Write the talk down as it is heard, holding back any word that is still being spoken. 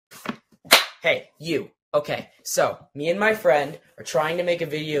Hey, you. Okay, so me and my friend are trying to make a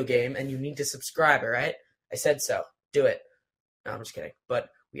video game, and you need to subscribe, all right? I said so. Do it. No, I'm just kidding. But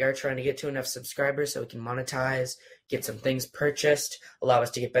we are trying to get to enough subscribers so we can monetize, get some things purchased, allow us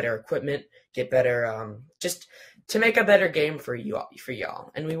to get better equipment, get better, just to make a better game for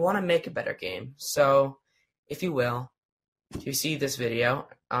y'all. And we want to make a better game. So, if you will, if you see this video,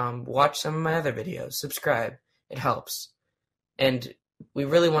 watch some of my other videos. Subscribe. It helps. And we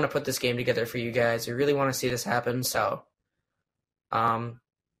really want to put this game together for you guys. We really want to see this happen. So, I'll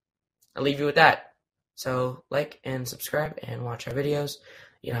leave you with that. So, like and subscribe and watch our videos.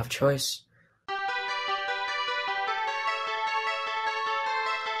 You don't have a choice.